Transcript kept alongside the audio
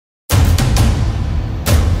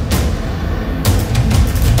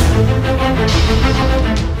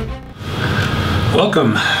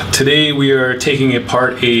Welcome. Today we are taking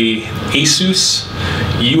apart a Asus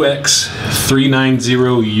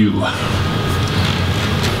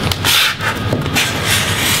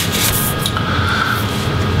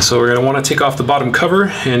UX390U. So we're going to want to take off the bottom cover,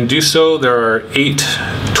 and do so there are 8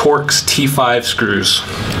 Torx T5 screws.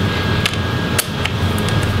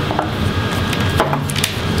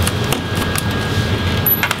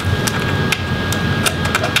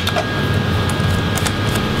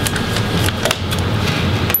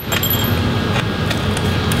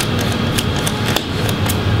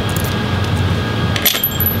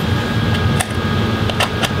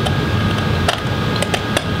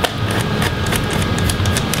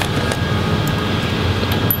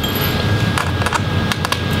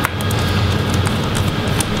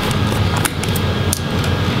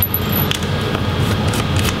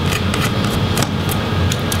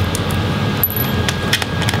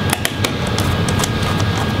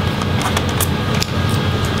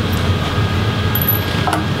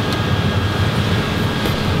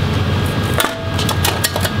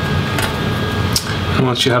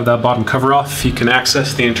 Once you have that bottom cover off, you can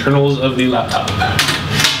access the internals of the laptop.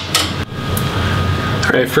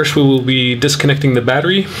 Alright, first we will be disconnecting the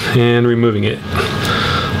battery and removing it.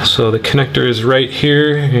 So the connector is right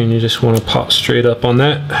here, and you just want to pop straight up on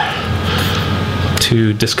that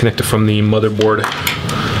to disconnect it from the motherboard.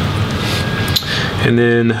 And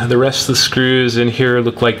then the rest of the screws in here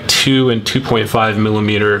look like 2 and 2.5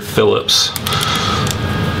 millimeter Phillips.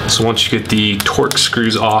 So once you get the Torx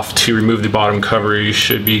screws off to remove the bottom cover, you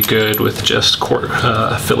should be good with just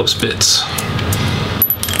Phillips bits.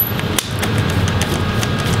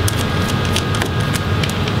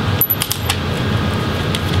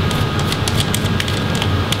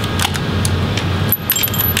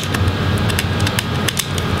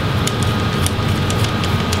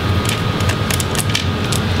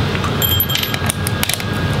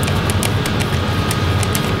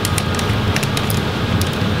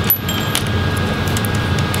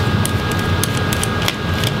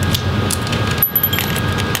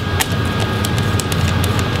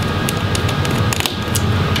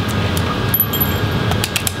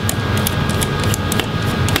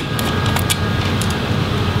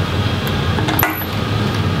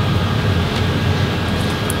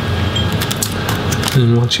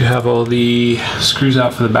 And once you have all the screws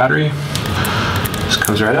out for the battery, this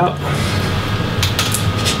comes right out.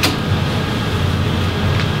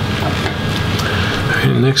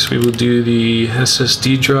 And next we will do the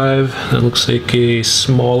SSD drive. That looks like a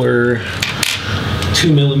smaller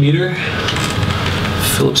 2 millimeter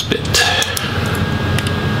Phillips bit.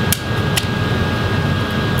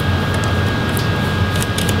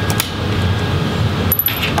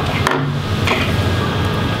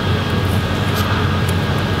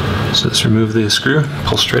 So let's remove the screw,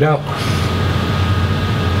 pull straight out.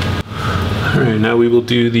 Alright, now we will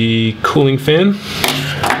do the cooling fan.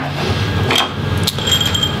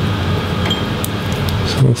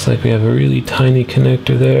 So it looks like we have a really tiny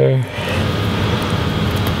connector there.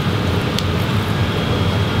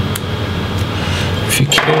 If you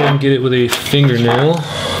can, get it with a fingernail.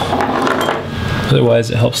 Otherwise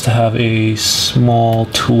it helps to have a small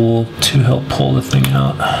tool to help pull the thing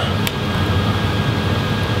out.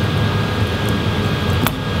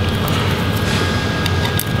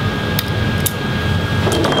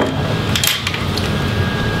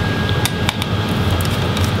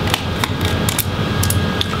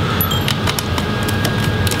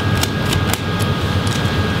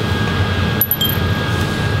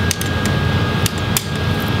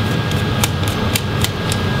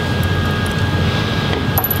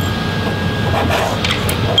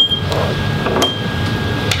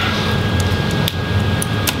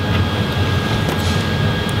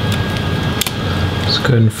 Go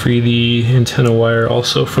ahead and free the antenna wire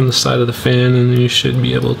also from the side of the fan, and then you should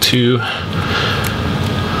be able to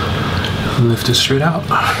lift it straight out.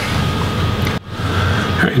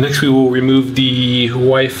 Alright, next we will remove the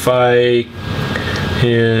Wi-Fi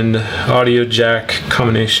and audio jack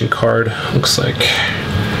combination card, looks like.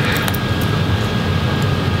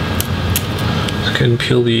 Let's go ahead and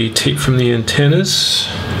peel the tape from the antennas.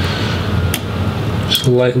 Just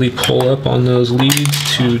lightly pull up on those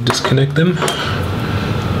leads to disconnect them.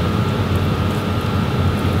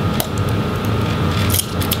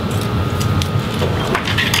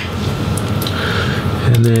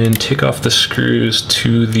 And then take off the screws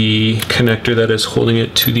to the connector that is holding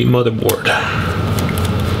it to the motherboard.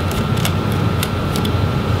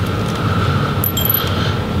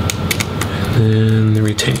 And then the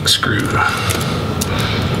retaining screw.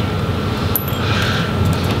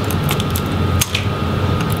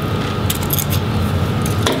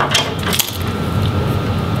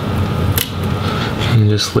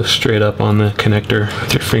 just lift straight up on the connector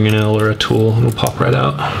with your fingernail or a tool, and it'll pop right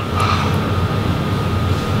out.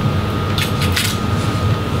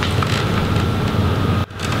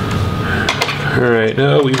 Alright,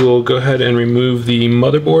 now we will go ahead and remove the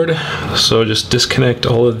motherboard. So just disconnect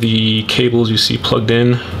all of the cables you see plugged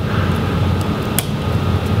in.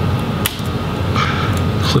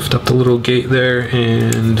 Lift up the little gate there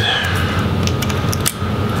and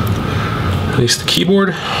release the keyboard.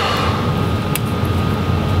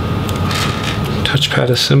 Touchpad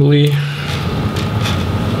assembly.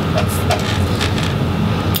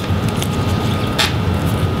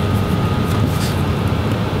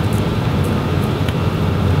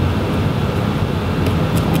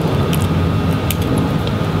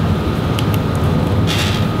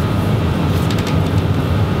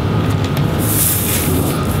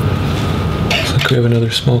 We have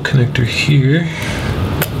another small connector here.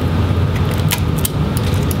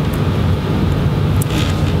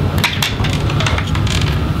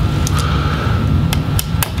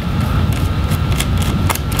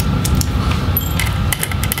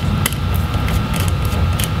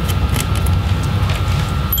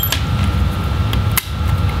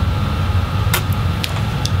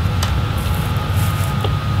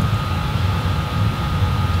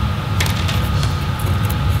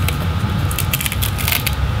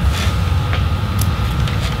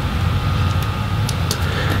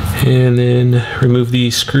 And then remove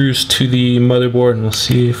the screws to the motherboard and we'll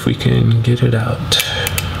see if we can get it out.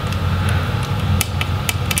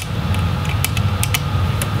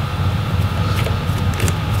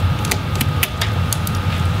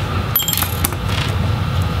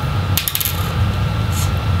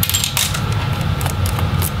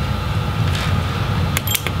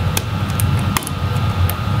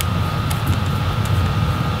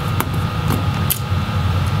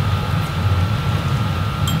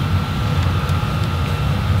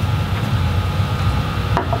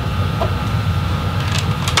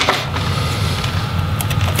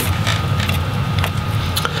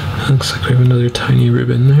 Looks like we have another tiny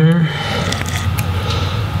ribbon there.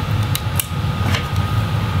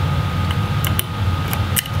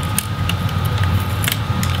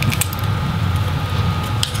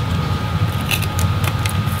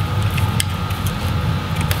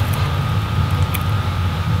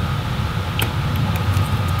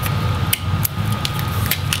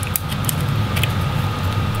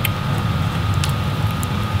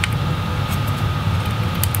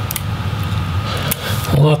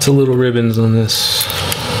 Lots of little ribbons on this.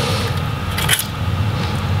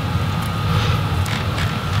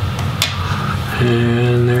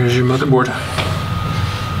 And there's your motherboard.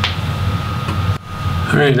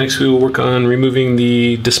 Alright, next we will work on removing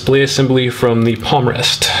the display assembly from the palm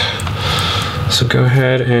rest. So go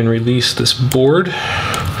ahead and release this board.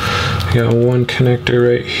 We got one connector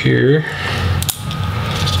right here.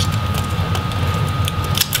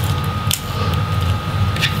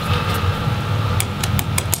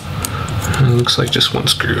 It looks like just one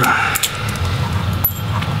screw.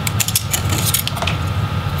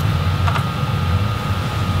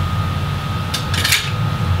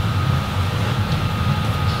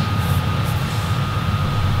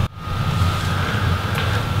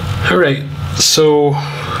 Alright, so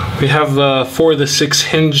we have 4 of the 6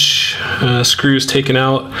 hinge screws taken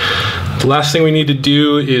out. The last thing we need to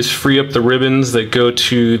do is free up the ribbons that go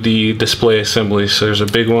to the display assembly. So there's a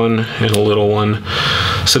big one and a little one.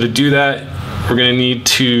 So to do that, we're going to need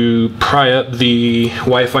to pry up the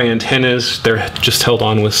Wi-Fi antennas. They're just held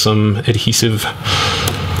on with some adhesive.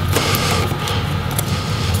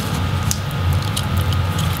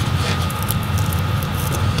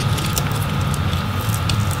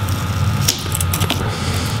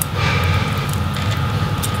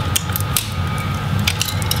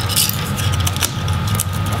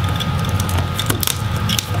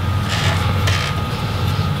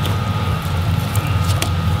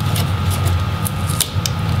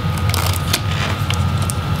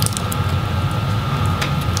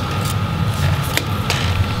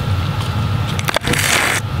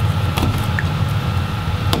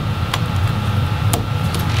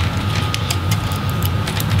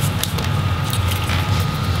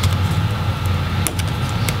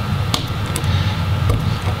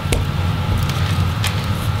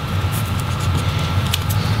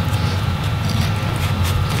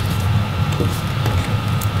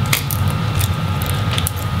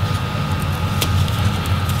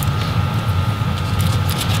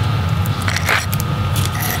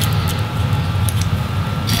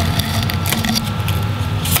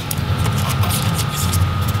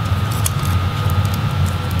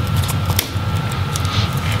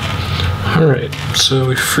 Alright, so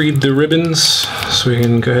we freed the ribbons, So we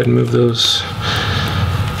can go ahead and move those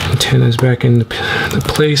antennas back into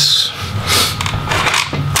place.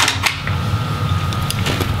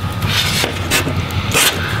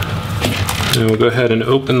 And we'll go ahead and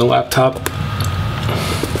open the laptop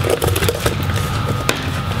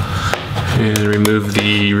and remove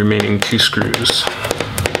the remaining 2 screws.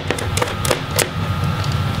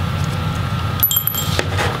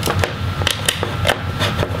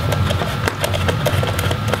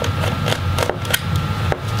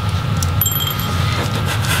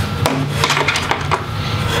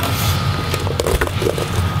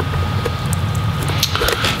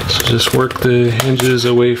 Just work the hinges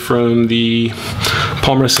away from the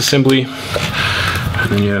palm rest assembly, and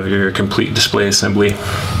then you have your complete display assembly.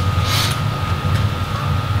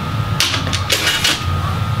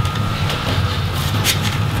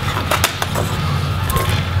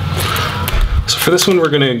 So for this one, we're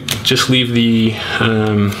going to just leave the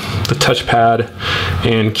touchpad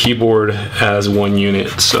and keyboard as one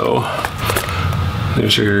unit. So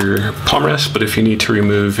there's your palm rest, but if you need to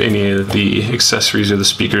remove any of the accessories or the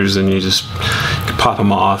speakers, then you just pop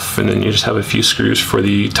them off, and then you just have a few screws for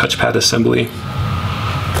the touchpad assembly.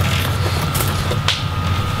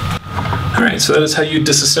 Alright, so that is how you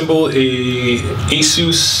disassemble a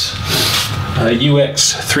Asus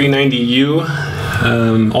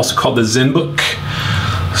UX390U, also called the ZenBook.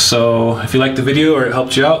 So if you liked the video or it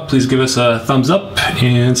helped you out, please give us a thumbs up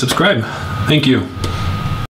and subscribe. Thank you.